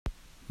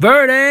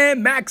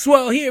Vernon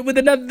Maxwell here with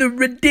another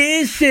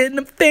edition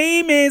of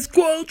Famous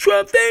Quotes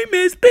from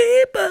Famous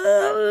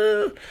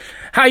People.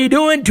 How you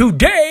doing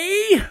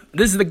today?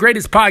 This is the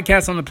greatest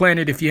podcast on the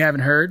planet if you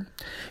haven't heard.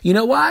 You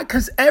know why?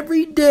 Because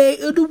every day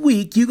of the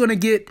week, you're going to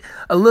get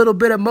a little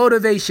bit of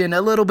motivation,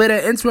 a little bit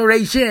of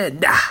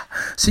inspiration,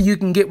 so you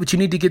can get what you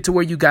need to get to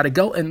where you got to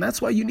go. And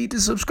that's why you need to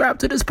subscribe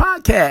to this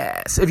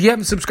podcast. If you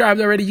haven't subscribed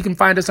already, you can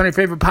find us on your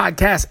favorite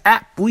podcast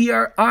app. We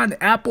are on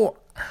Apple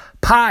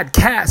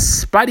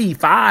Podcasts,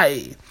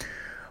 Spotify.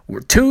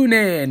 We're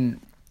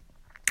tuning.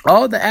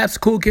 All the apps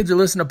cool kids are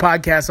listening to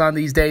podcasts on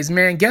these days.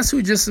 Man, guess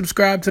who just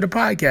subscribed to the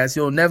podcast?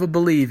 You'll never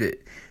believe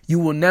it. You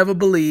will never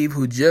believe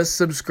who just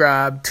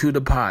subscribed to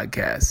the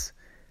podcast.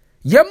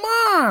 Your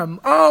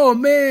mom. Oh,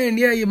 man.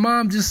 Yeah, your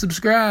mom just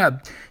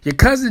subscribed. Your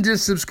cousin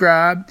just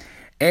subscribed.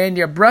 And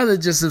your brother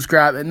just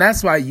subscribed. And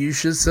that's why you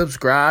should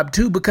subscribe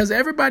too. Because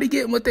everybody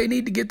getting what they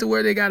need to get to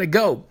where they got to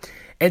go.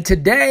 And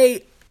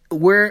today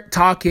we're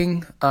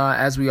talking,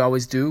 as we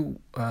always do,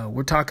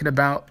 we're talking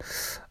about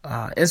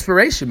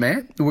inspiration,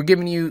 man. We're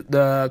giving you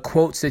the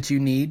quotes that you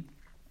need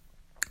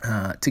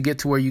to get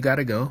to where you got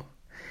to go.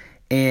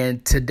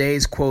 And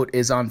today's quote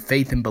is on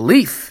faith and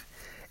belief.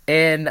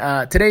 And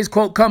today's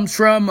quote comes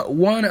from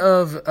one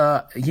of,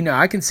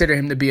 I consider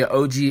him to be an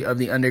OG of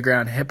the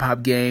underground hip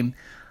hop game.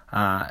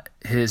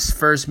 His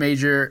first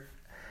major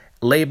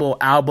label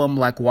album,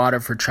 Like Water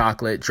for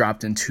Chocolate,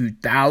 dropped in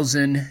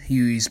 2000.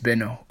 He's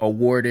been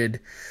awarded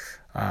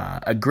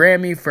a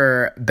Grammy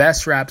for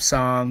Best Rap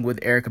Song with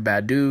Erykah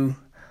Badu,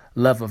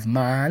 Love of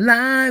My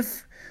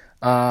Life.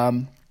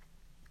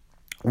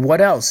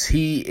 What else?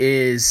 He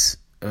is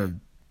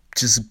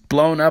just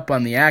blown up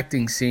on the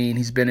acting scene.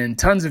 He's been in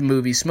tons of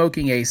movies: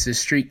 Smoking Aces,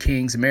 Street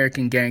Kings,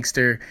 American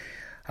Gangster.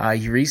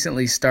 He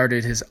recently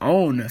started his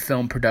own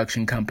film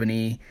production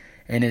company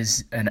and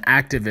is an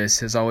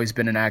activist, has always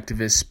been an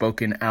activist,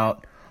 spoken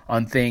out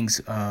on things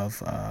of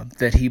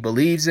that he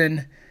believes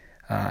in,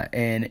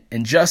 and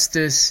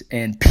injustice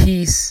and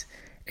peace,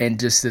 and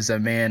just as a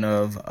man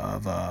of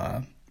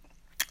I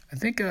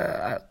think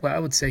I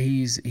would say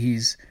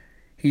he's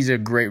a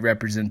great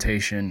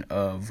representation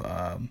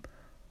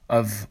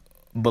of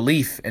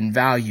belief and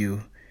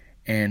value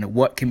and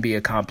what can be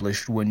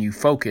accomplished when you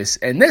focus.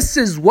 And this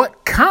is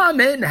what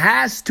Common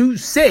has to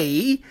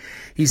say.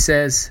 He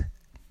says,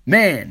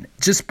 man,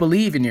 just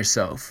believe in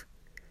yourself.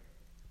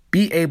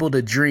 Be able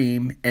to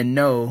dream and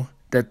know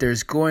that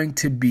there's going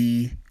to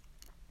be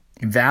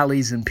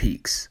valleys and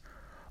peaks.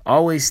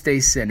 Always stay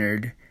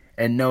centered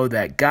and know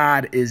that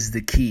God is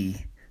the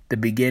key, the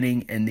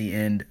beginning and the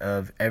end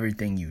of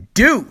everything you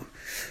do.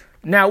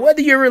 Now,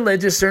 whether you're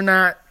religious or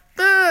not,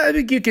 I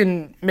think you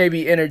can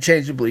maybe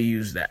interchangeably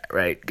use that,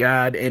 right?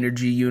 God,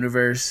 energy,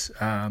 universe,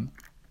 but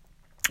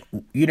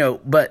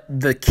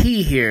the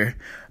key here,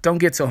 don't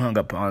get so hung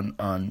up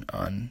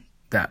on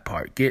that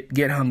part.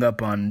 Get hung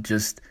up on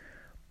just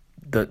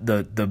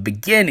the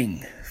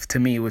beginning, to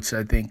me, which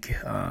I think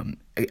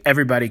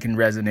everybody can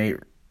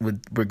resonate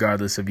with,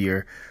 regardless of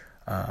your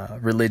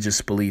religious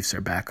beliefs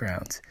or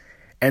backgrounds.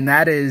 And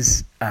that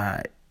is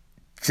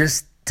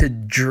just to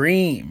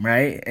dream,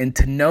 right? And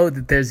to know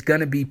that there's going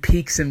to be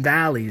peaks and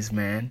valleys,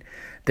 man.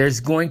 There's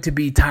going to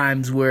be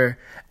times where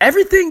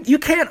you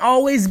can't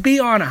always be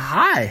on a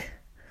high.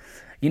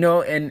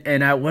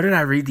 What did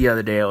I read the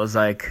other day? It was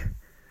like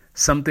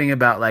something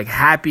about like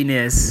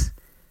happiness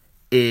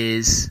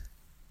is,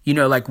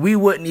 we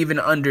wouldn't even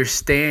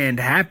understand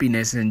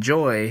happiness and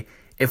joy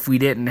if we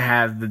didn't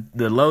have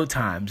the low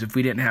times, if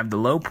we didn't have the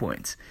low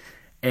points.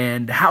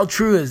 And how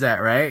true is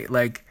that, right?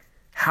 Like,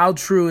 how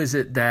true is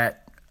it that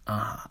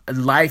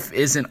life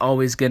isn't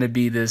always going to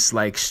be this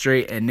like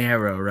straight and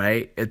narrow,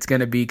 right? It's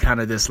going to be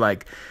kind of this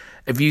like,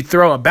 if you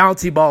throw a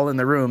bouncy ball in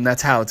the room,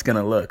 that's how it's going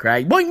to look,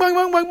 right? Boing, boing,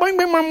 boing, boing, boing,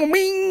 boing, boing,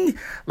 boing.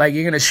 Like,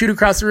 you're going to shoot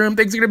across the room,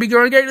 things are going to be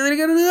going great, then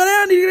you're going to go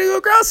down, you're going to go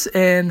across,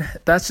 and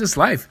that's just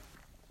life.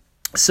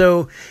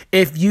 So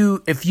if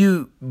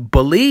you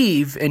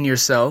believe in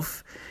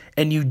yourself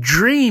and you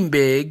dream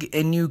big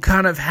and you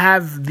kind of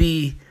have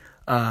the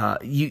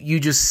you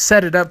just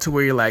set it up to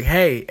where you're like,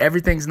 hey,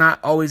 everything's not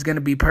always going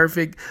to be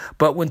perfect,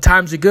 but when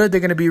times are good,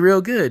 they're going to be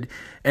real good.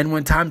 And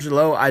when times are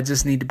low, I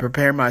just need to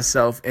prepare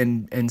myself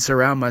and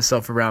surround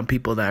myself around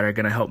people that are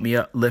going to help me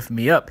up, lift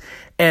me up.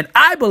 And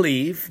I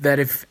believe that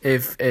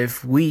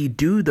if we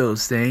do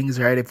those things,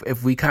 right,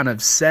 if we kind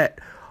of set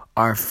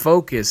our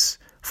focus,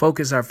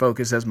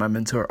 as my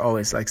mentor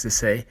always likes to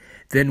say,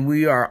 then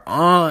we are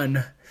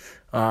on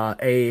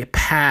a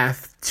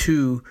path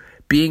to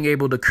being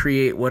able to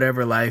create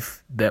whatever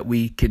life that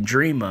we can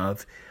dream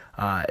of,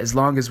 as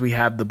long as we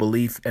have the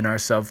belief in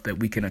ourselves that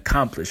we can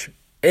accomplish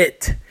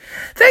it.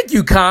 Thank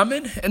you,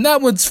 Common. And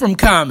that one's from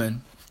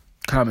Common.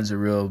 Common's a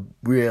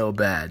real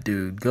bad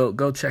dude.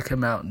 Go check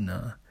him out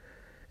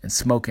in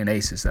Smoking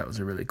Aces. That was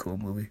a really cool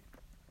movie.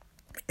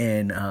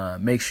 And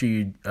make sure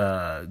you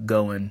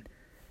go and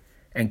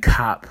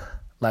cop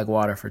Like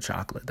Water for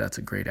Chocolate. That's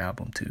a great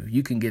album too.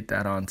 You can get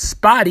that on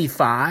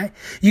Spotify.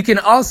 You can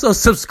also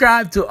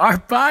subscribe to our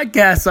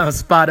podcast on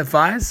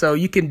Spotify. So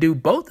you can do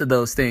both of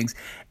those things.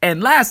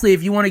 And lastly,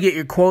 if you want to get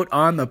your quote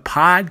on the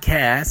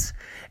podcast,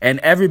 and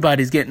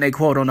everybody's getting their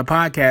quote on the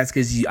podcast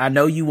because I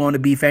know you want to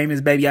be famous,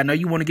 baby. I know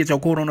you want to get your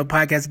quote on the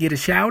podcast, get a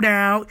shout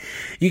out.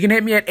 You can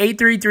hit me at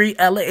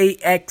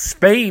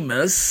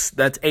 833-LAX-FAMOUS.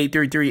 That's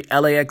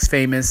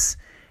 833-LAX-FAMOUS.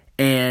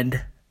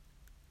 And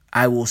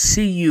I will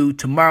see you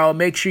tomorrow.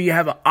 Make sure you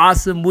have an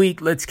awesome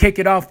week. Let's kick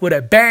it off with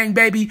a bang,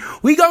 baby.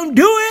 We gonna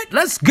do it.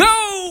 Let's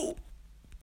go.